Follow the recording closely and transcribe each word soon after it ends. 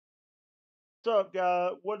What's up, guy?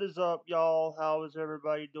 What is up, y'all? How is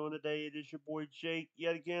everybody doing today? It is your boy Jake.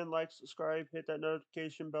 Yet again, like, subscribe, hit that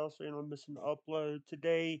notification bell so you're not missing the upload.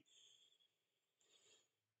 Today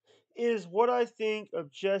is what I think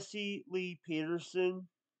of Jesse Lee Peterson.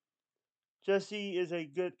 Jesse is a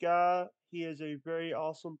good guy. He is a very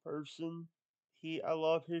awesome person. I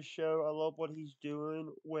love his show. I love what he's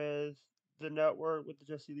doing with the network, with the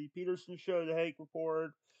Jesse Lee Peterson show, the Hake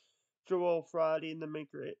Report, Joel Friday, and the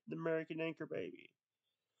American Anchor Baby.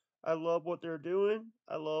 I love what they're doing.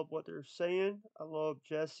 I love what they're saying. I love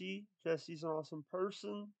Jesse. Jesse's an awesome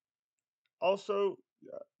person. Also,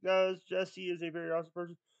 guys, Jesse is a very awesome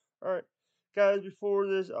person. All right, guys, before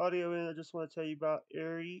this audio ends, I just want to tell you about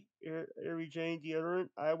Airy Jane deodorant.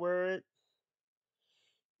 I wear it.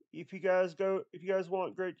 If you guys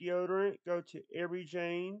want great deodorant, go to Airy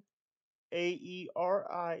Jane,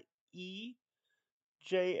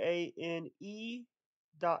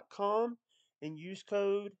 AERIEJANE.com and use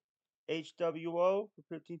code HWO for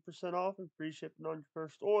 15% off and free shipping on your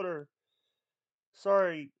first order.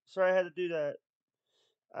 Sorry I had to do that.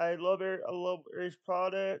 I love Aries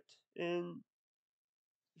product, and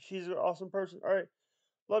she's an awesome person. All right,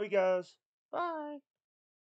 love you guys. Bye.